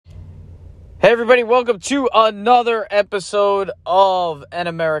Hey everybody, welcome to another episode of An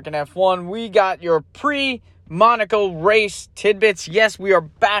American F1. We got your pre-Monaco race tidbits. Yes, we are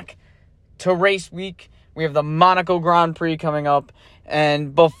back to race week. We have the Monaco Grand Prix coming up.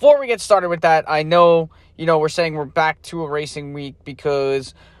 And before we get started with that, I know, we're saying we're back to a racing week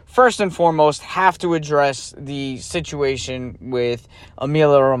because first and foremost, have to address the situation with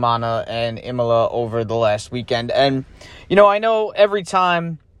Emilia Romagna and Imola over the last weekend. And, I know every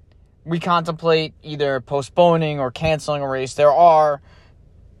time we contemplate either postponing or canceling a race, there are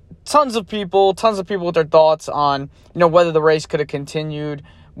tons of people with their thoughts on, whether the race could have continued,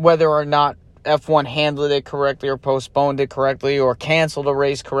 whether or not F1 handled it correctly or postponed it correctly or canceled a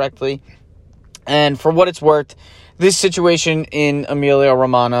race correctly. And for what it's worth, this situation in Emilia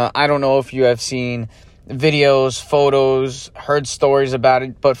Romagna, I don't know if you have seen videos, photos, heard stories about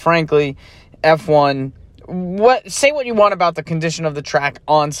it, but frankly, F1, say what you want about the condition of the track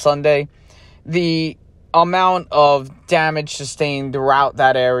on Sunday, the amount of damage sustained throughout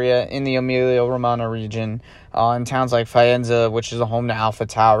that area in the Emilia Romagna region, in towns like Faenza, which is the home to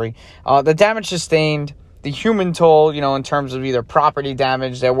AlphaTauri, the damage sustained, the human toll, in terms of either property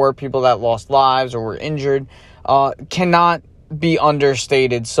damage, there were people that lost lives or were injured, cannot be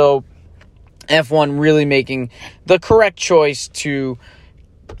understated. So F1 really making the correct choice to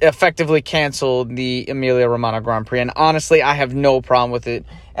effectively canceled the Emilia Romagna Grand Prix. And honestly, I have no problem with it.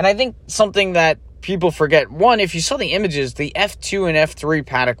 And I think something that people forget, one, if you saw the images, the F2 and F3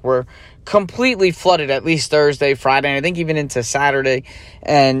 paddock were completely flooded at least Thursday, Friday, and I think even into Saturday.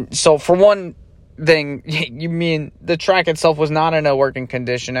 And so for one thing, you mean the track itself was not in a working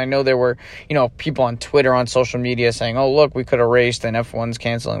condition. I know there were, people on Twitter, on social media saying, oh, look, we could have raced and F1's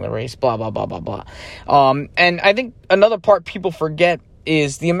canceling the race, blah, blah, blah, blah, blah. And I think another part people forget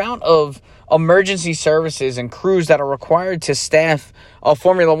is the amount of emergency services and crews that are required to staff a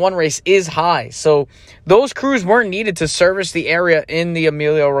Formula One race is high. So those crews weren't needed to service the area in the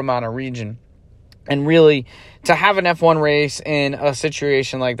Emilia Romagna region. And really, to have an F1 race in a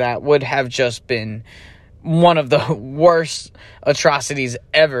situation like that would have just been one of the worst atrocities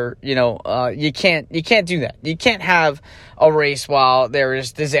ever. You can't do that. You can't have a race while there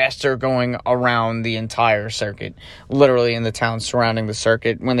is disaster going around the entire circuit, literally in the towns surrounding the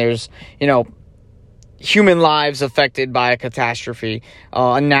circuit, when there's, human lives affected by a catastrophe,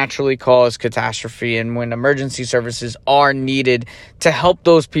 a naturally caused catastrophe, and when emergency services are needed to help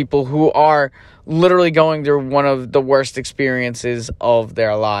those people who are literally going through one of the worst experiences of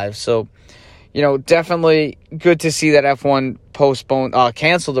their lives. So, definitely good to see that F1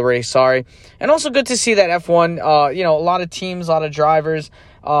 canceled the race, and also good to see that F1, a lot of teams, a lot of drivers,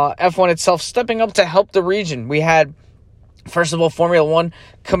 F1 itself stepping up to help the region. We had, first of all, Formula One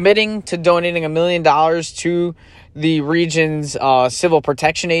committing to donating $1 million to the region's civil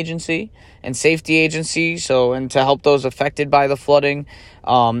protection agency and safety agency, and to help those affected by the flooding.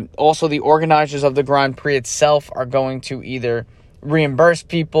 Also, the organizers of the Grand Prix itself are going to either reimburse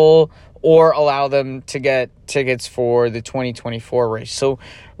people or allow them to get tickets for the 2024 race. So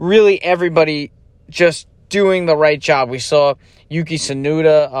really everybody just doing the right job. We saw Yuki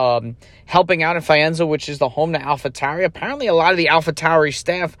Tsunoda helping out in Faenza, which is the home to AlphaTauri. Apparently a lot of the AlphaTauri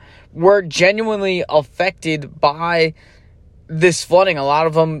staff were genuinely affected by this flooding. A lot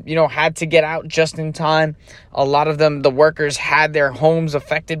of them, had to get out just in time. A lot of them, the workers, had their homes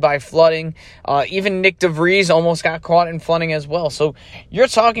affected by flooding. Even Nick DeVries almost got caught in flooding as well. So you're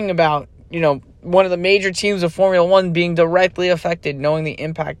talking about, one of the major teams of Formula One being directly affected, knowing the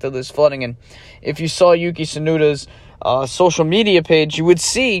impact of this flooding. And if you saw Yuki Tsunoda's social media page, you would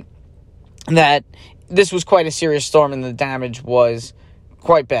see that this was quite a serious storm and the damage was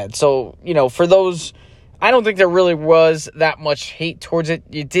quite bad. So, for those, I don't think there really was that much hate towards it.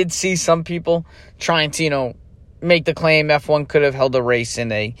 You did see some people trying to, make the claim F1 could have held a race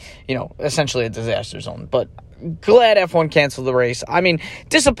in a, essentially a disaster zone. But glad F1 canceled the race. I mean,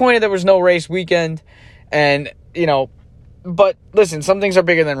 disappointed there was no race weekend. And, but listen, some things are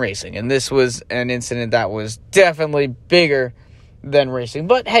bigger than racing. And this was an incident that was definitely bigger than racing.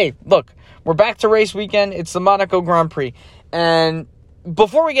 But hey, look, we're back to race weekend. It's the Monaco Grand Prix. And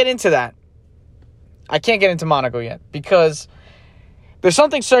before we get into that, I can't get into Monaco yet because there's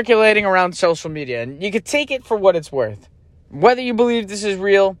something circulating around social media, and you could take it for what it's worth. Whether you believe this is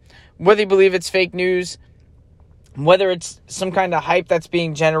real, whether you believe it's fake news, whether it's some kind of hype that's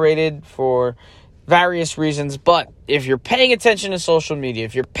being generated for various reasons. But if you're paying attention to social media,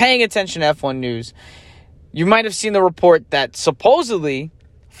 if you're paying attention to F1 news, you might have seen the report that supposedly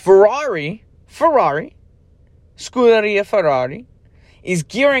Ferrari, Scuderia Ferrari, is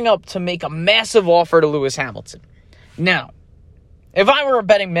gearing up to make a massive offer to Lewis Hamilton. Now, if I were a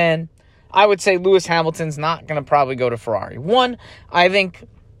betting man, I would say Lewis Hamilton's not going to probably go to Ferrari. One, I think,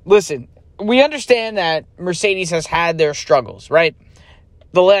 listen, we understand that Mercedes has had their struggles, right?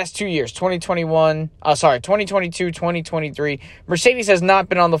 The last 2 years, 2022, 2023, Mercedes has not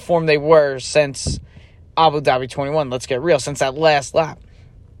been on the form they were since Abu Dhabi 21. Let's get real, since that last lap.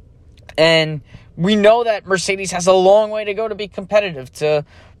 And we know that Mercedes has a long way to go to be competitive, to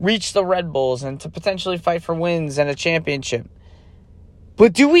reach the Red Bulls and to potentially fight for wins and a championship.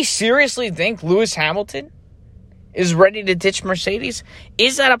 But do we seriously think Lewis Hamilton is ready to ditch Mercedes?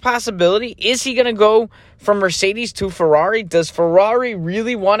 Is that a possibility? Is he going to go from Mercedes to Ferrari? Does Ferrari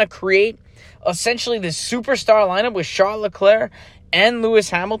really want to create essentially this superstar lineup with Charles Leclerc and Lewis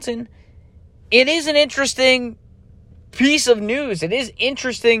Hamilton? It is an interesting piece of news. It is an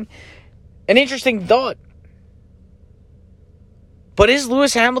interesting thought. But is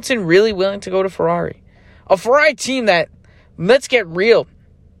Lewis Hamilton really willing to go to Ferrari? A Ferrari team that, let's get real,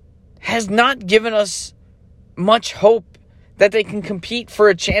 has not given us much hope that they can compete for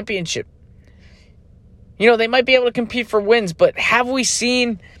a championship. You know, they might be able to compete for wins, but have we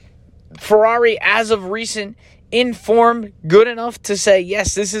seen Ferrari as of recent in form good enough to say,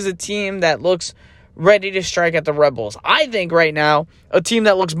 yes, this is a team that looks ready to strike at the Red Bulls? I think right now a team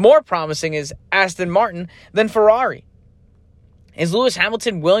that looks more promising is Aston Martin than Ferrari. Is Lewis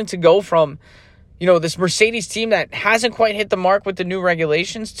Hamilton willing to go from, you know, this Mercedes team that hasn't quite hit the mark with the new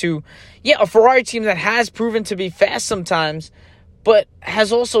regulations to, a Ferrari team that has proven to be fast sometimes, but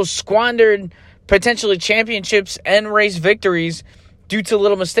has also squandered potentially championships and race victories due to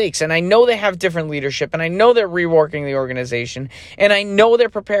little mistakes? And I know they have different leadership, and I know they're reworking the organization, and I know they're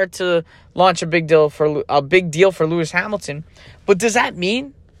prepared to launch a big deal for Lewis Hamilton. But does that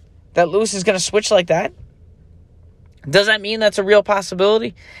mean that Lewis is going to switch like that? Does that mean that's a real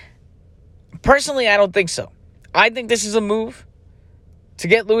possibility? Personally, I don't think so. I think this is a move to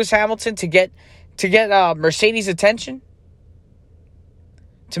get Lewis Hamilton, to get Mercedes' attention,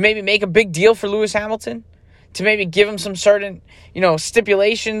 to maybe make a big deal for Lewis Hamilton, to maybe give him some certain,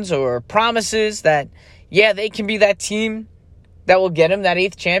 stipulations or promises that, they can be that team that will get him that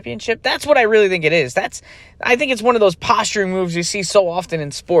 8th championship. That's what I really think it is. I think it's one of those posturing moves you see so often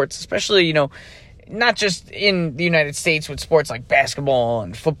in sports, especially, not just in the United States with sports like basketball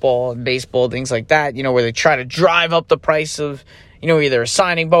and football and baseball, things like that, where they try to drive up the price of, either a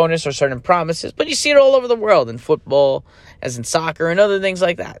signing bonus or certain promises. But you see it all over the world in football, as in soccer, and other things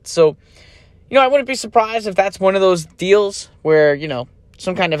like that. So, I wouldn't be surprised if that's one of those deals where,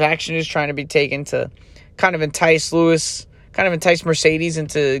 some kind of action is trying to be taken to kind of entice Mercedes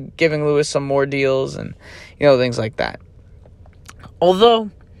into giving Lewis some more deals and, things like that.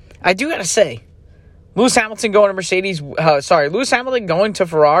 Although, I do got to say, Lewis Hamilton going to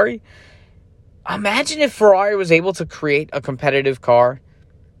Ferrari. Imagine if Ferrari was able to create a competitive car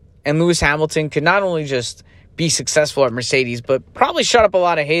and Lewis Hamilton could not only just be successful at Mercedes, but probably shut up a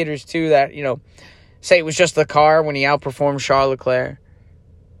lot of haters too that, say it was just the car when he outperformed Charles Leclerc.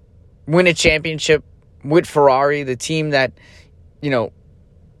 Win a championship with Ferrari, the team that,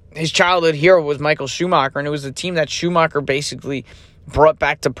 his childhood hero was Michael Schumacher, and it was the team that Schumacher basically brought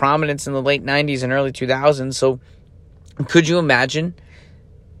back to prominence in the late 90s and early 2000s. So could you imagine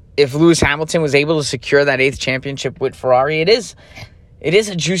if Lewis Hamilton was able to secure that 8th championship with Ferrari? It is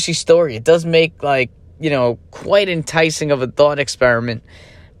a juicy story. It does make quite enticing of a thought experiment.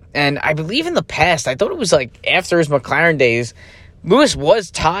 And I believe in the past, I thought it was after his McLaren days, Lewis was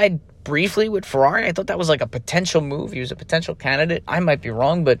tied briefly with Ferrari. I thought that was a potential move. He was a potential candidate. I might be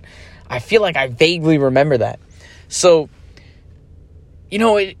wrong, but I feel like I vaguely remember that. So,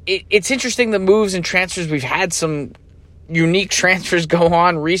 it's interesting, the moves and transfers. We've had some unique transfers go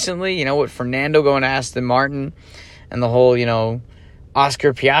on recently, with Fernando going to Aston Martin and the whole,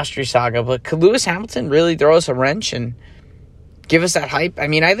 Oscar Piastri saga. But could Lewis Hamilton really throw us a wrench and give us that hype? I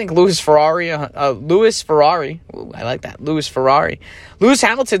mean, I think Lewis Ferrari, I like that, Lewis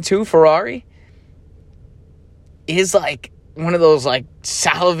Hamilton to Ferrari is one of those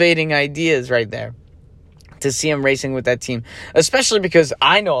salivating ideas right there, to see him racing with that team, especially because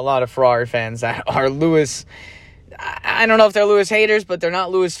I know a lot of Ferrari fans that are Lewis. I don't know if they're Lewis haters, but they're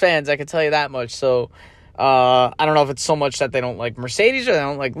not Lewis fans. I can tell you that much. So I don't know if it's so much that they don't like Mercedes or they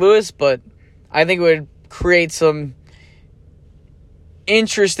don't like Lewis, but I think it would create some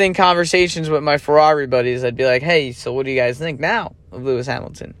interesting conversations with my Ferrari buddies. I'd be like, hey, so what do you guys think now of Lewis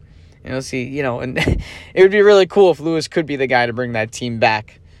Hamilton? And it would be really cool if Lewis could be the guy to bring that team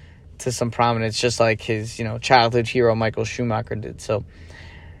back to some prominence, just like his, childhood hero Michael Schumacher did. So,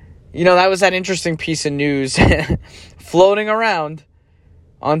 that was that interesting piece of news floating around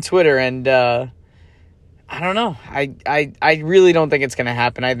on Twitter. And I don't know. I really don't think it's going to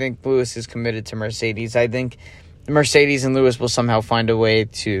happen. I think Lewis is committed to Mercedes. I think Mercedes and Lewis will somehow find a way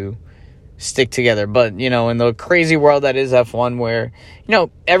to stick together. But, in the crazy world that is F1 where,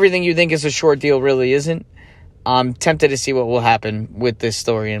 everything you think is a short deal really isn't, I'm tempted to see what will happen with this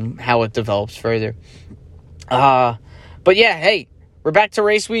story and how it develops further. But yeah, hey, we're back to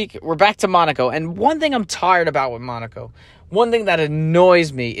race week. We're back to Monaco. And one thing I'm tired about with Monaco, one thing that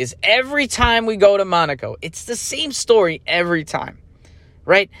annoys me is every time we go to Monaco, it's the same story every time,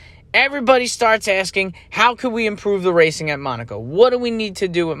 right? Everybody starts asking, how could we improve the racing at Monaco? What do we need to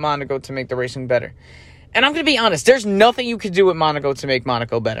do at Monaco to make the racing better? And I'm going to be honest, there's nothing you could do at Monaco to make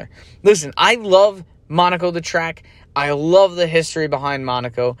Monaco better. Listen, I love Monaco, the track. I love the history behind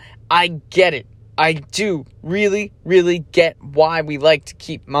Monaco. I get it. I do really, really get why we like to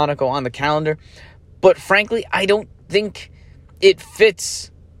keep Monaco on the calendar. But frankly, I don't think it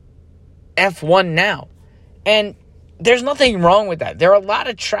fits F1 now. And there's nothing wrong with that. There are a lot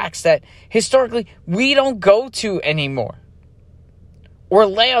of tracks that historically we don't go to anymore. Or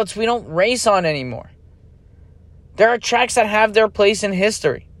layouts we don't race on anymore. There are tracks that have their place in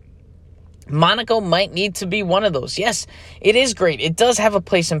history. Monaco might need to be one of those. Yes, it is great. It does have a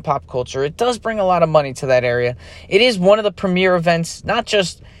place in pop culture. It does bring a lot of money to that area. It is one of the premier events, not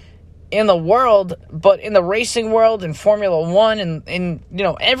just in the world, but in the racing world, in Formula One, and in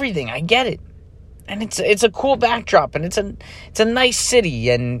everything. I get it. And it's a cool backdrop, and it's a nice city,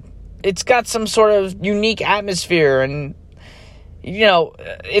 and it's got some sort of unique atmosphere, and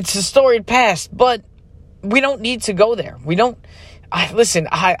it's a storied past, but we don't need to go there. We don't.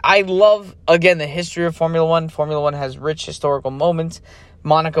 I love, again, the history of Formula One. Formula One has rich historical moments.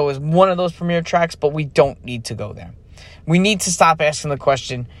 Monaco is one of those premier tracks, but we don't need to go there. We need to stop asking the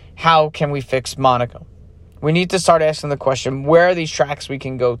question, how can we fix Monaco? We need to start asking the question, where are these tracks we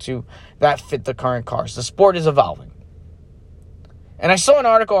can go to that fit the current cars? The sport is evolving. And I saw an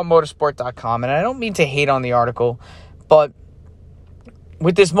article on motorsport.com, and I don't mean to hate on the article, but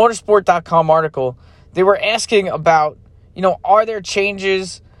with this motorsport.com article, they were asking about, are there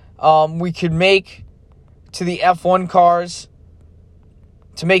changes we could make to the F1 cars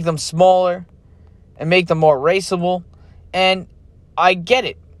to make them smaller and make them more raceable? And I get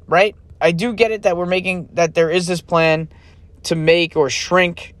it, right? I do get it that there is this plan to make or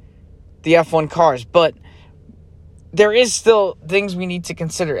shrink the F1 cars, but there is still things we need to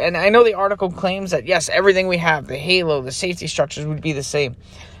consider. And I know the article claims that, yes, everything we have, the halo, the safety structures would be the same.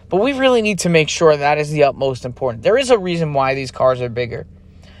 But we really need to make sure that is the utmost important. There is a reason why these cars are bigger.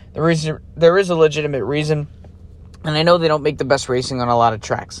 There is a legitimate reason. And I know they don't make the best racing on a lot of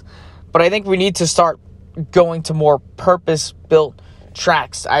tracks. But I think we need to start going to more purpose-built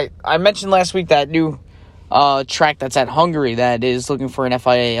tracks. I mentioned last week that new track that's at Hungary that is looking for an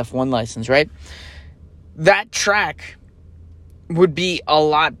FIA F1 license, right? That track would be a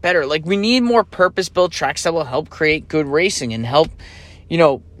lot better. Like, we need more purpose-built tracks that will help create good racing and help,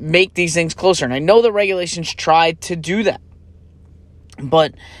 make these things closer. And I know the regulations try to do that.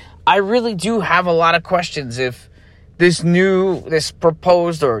 But I really do have a lot of questions if this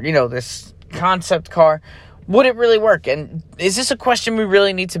proposed or, this concept car, would it really work? And is this a question we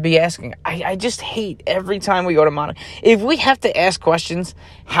really need to be asking? I just hate every time we go to Monaco. If we have to ask questions,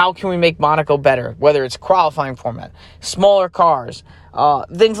 how can we make Monaco better? Whether it's qualifying format, smaller cars,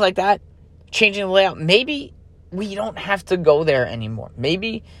 things like that, changing the layout. Maybe we don't have to go there anymore.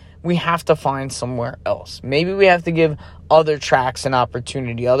 Maybe we have to find somewhere else. Maybe we have to give other tracks an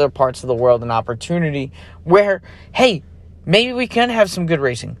opportunity, other parts of the world an opportunity where, hey, maybe we can have some good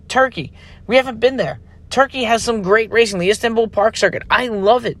racing. Turkey, we haven't been there. Turkey has some great racing. The Istanbul Park circuit, I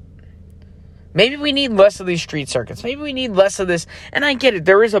love it. Maybe we need less of these street circuits. Maybe we need less of this. And I get it.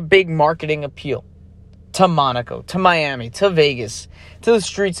 There is a big marketing appeal to Monaco, to Miami, to Vegas, to the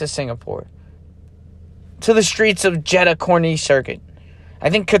streets of Singapore, to the streets of Jeddah Corniche circuit. I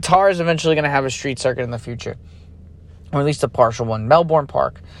think Qatar is eventually going to have a street circuit in the future, or at least a partial one. Melbourne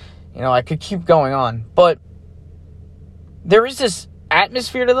Park. I could keep going on. But there is this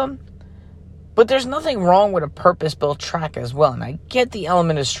atmosphere to them. But there's nothing wrong with a purpose-built track as well. And I get the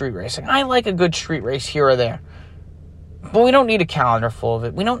element of street racing. I like a good street race here or there. But we don't need a calendar full of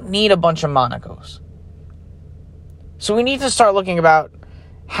it. We don't need a bunch of Monacos. So we need to start looking about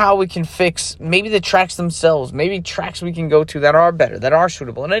how we can fix maybe the tracks themselves. Maybe tracks we can go to that are better, that are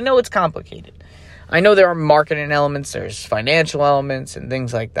suitable. And I know it's complicated. I know there are marketing elements, there's financial elements, and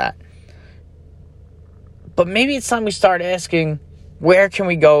things like that. But maybe it's time we start asking, where can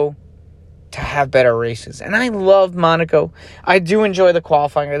we go to have better races? And I love Monaco. I do enjoy the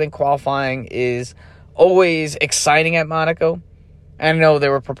qualifying. I think qualifying is always exciting at Monaco. And I know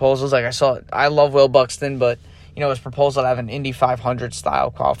there were proposals. Like I love Will Buxton, but his proposal to have an Indy 500 style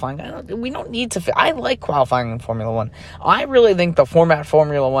qualifying. We don't need to. I like qualifying in Formula One. I really think the format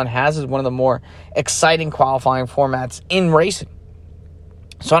Formula One has is one of the more exciting qualifying formats in racing.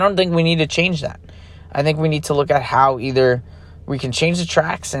 So I don't think we need to change that. I think we need to look at how either we can change the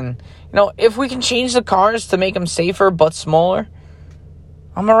tracks and, if we can change the cars to make them safer but smaller,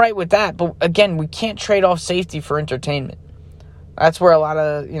 I'm all right with that. But again, we can't trade off safety for entertainment. That's where a lot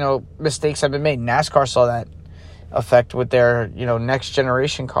of, mistakes have been made. NASCAR saw that effect with their, next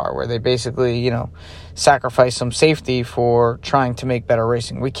generation car where they basically, sacrifice some safety for trying to make better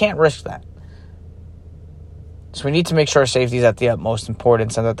racing. We can't risk that. So we need to make sure safety is at the utmost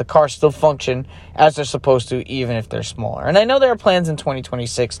importance and that the cars still function as they're supposed to, even if they're smaller. And I know there are plans in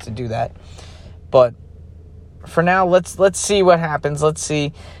 2026 to do that. But for now, let's see what happens. Let's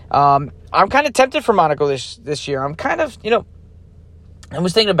see. I'm kind of tempted for Monaco this year. I'm kind of, I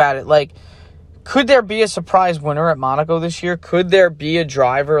was thinking about it. Like, could there be a surprise winner at Monaco this year? Could there be a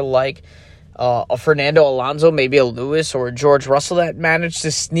driver like a Fernando Alonso, maybe a Lewis or a George Russell that managed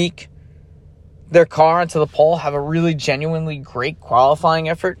to sneak their car onto the pole, have a really genuinely great qualifying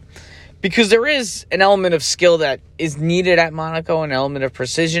effort? Because there is an element of skill that is needed at Monaco, an element of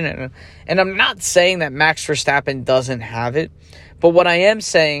precision. And I'm not saying that Max Verstappen doesn't have it. But what I am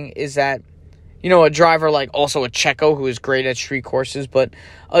saying is that, a driver like also a Checo who is great at street courses, but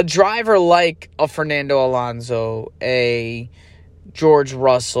a driver like a Fernando Alonso, a George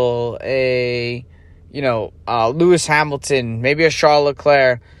Russell, a, Lewis Hamilton, maybe a Charles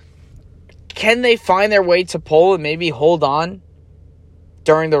Leclerc, can they find their way to pole and maybe hold on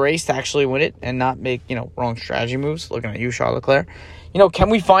during the race to actually win it and not make, wrong strategy moves? Looking at you, Charles Leclerc. Can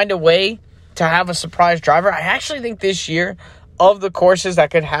we find a way to have a surprise driver? I actually think this year, of the courses that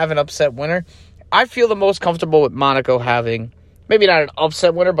could have an upset winner, I feel the most comfortable with Monaco having, maybe not an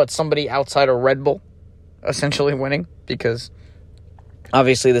upset winner, but somebody outside of Red Bull essentially winning, because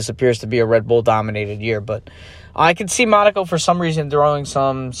obviously this appears to be a Red Bull-dominated year, but I can see Monaco, for some reason, throwing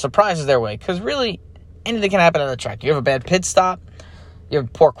some surprises their way. Because really, anything can happen on the track. You have a bad pit stop. You have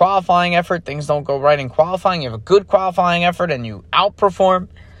a poor qualifying effort. Things don't go right in qualifying. You have a good qualifying effort and you outperform.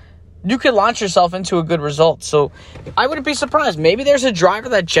 You could launch yourself into a good result. So I wouldn't be surprised. Maybe there's a driver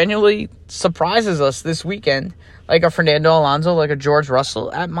that genuinely surprises us this weekend, like a Fernando Alonso, like a George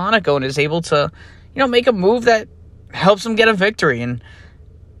Russell at Monaco, and is able to, make a move that helps them get a victory. And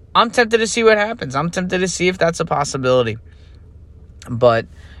I'm tempted to see what happens. I'm tempted to see if that's a possibility. But,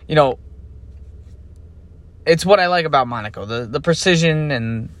 it's what I like about Monaco. The precision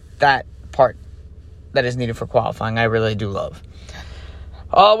and that part that is needed for qualifying, I really do love.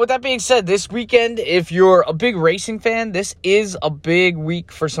 With that being said, this weekend, if you're a big racing fan, this is a big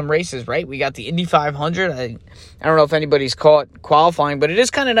week for some races, right? We got the Indy 500. I don't know if anybody's caught qualifying, but it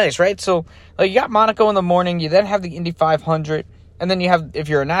is kind of nice, right? So, you got Monaco in the morning. You then have the Indy 500. And then you have, if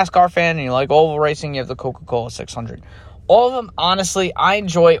you're a NASCAR fan and you like oval racing, you have the Coca-Cola 600. All of them, honestly, I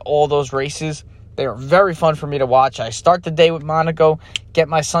enjoy all those races. They are very fun for me to watch. I start the day with Monaco, get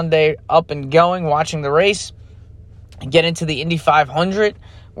my Sunday up and going, watching the race, and get into the Indy 500,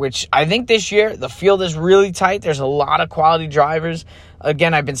 which I think this year the field is really tight. There's a lot of quality drivers.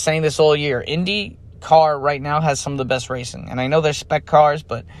 Again, I've been saying this all year. Indy car right now has some of the best racing. And I know they're spec cars,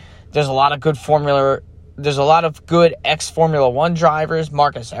 but there's a lot of good There's a lot of good ex-Formula One drivers.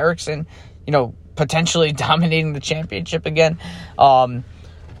 Marcus Ericsson, potentially dominating the championship again.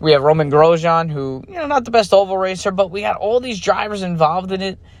 We have Roman Grosjean, who, not the best oval racer, but we got all these drivers involved in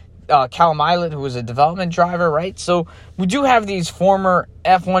it. Callum Ilott, who was a development driver, right? So we do have these former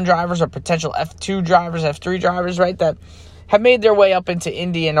F1 drivers or potential F2 drivers, F3 drivers, right, that have made their way up into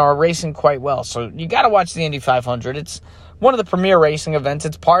Indy and are racing quite well. So you got to watch the Indy 500. It's one of the premier racing events.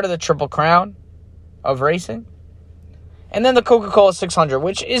 It's part of the Triple Crown of racing. And then the Coca-Cola 600,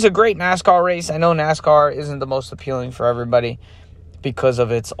 which is a great NASCAR race. I know NASCAR isn't the most appealing for everybody because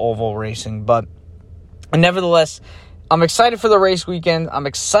of its oval racing, but nevertheless, I'm excited for the race weekend. I'm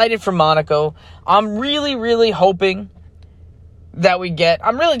excited for Monaco. I'm really, really hoping that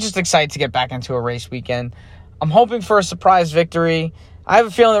I'm really just excited to get back into a race weekend. I'm hoping for a surprise victory. I have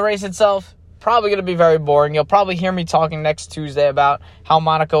a feeling the race itself probably going to be very boring. You'll probably hear me talking next Tuesday about how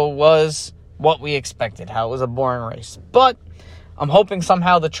Monaco was what we expected, how it was a boring race. But I'm hoping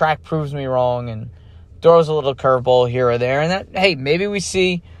somehow the track proves me wrong and throws a little curveball here or there. And that, hey, maybe we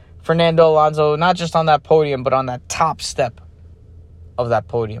see Fernando Alonso not just on that podium, but on that top step of that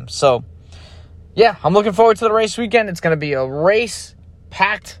podium. So, yeah, I'm looking forward to the race weekend. It's going to be a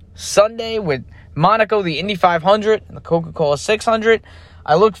race-packed Sunday with Monaco, the Indy 500, and the Coca-Cola 600.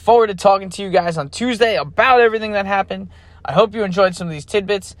 I look forward to talking to you guys on Tuesday about everything that happened. I hope you enjoyed some of these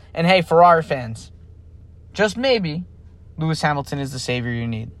tidbits. And hey, Ferrari fans, just maybe, Lewis Hamilton is the savior you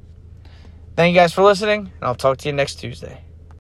need. Thank you guys for listening, and I'll talk to you next Tuesday.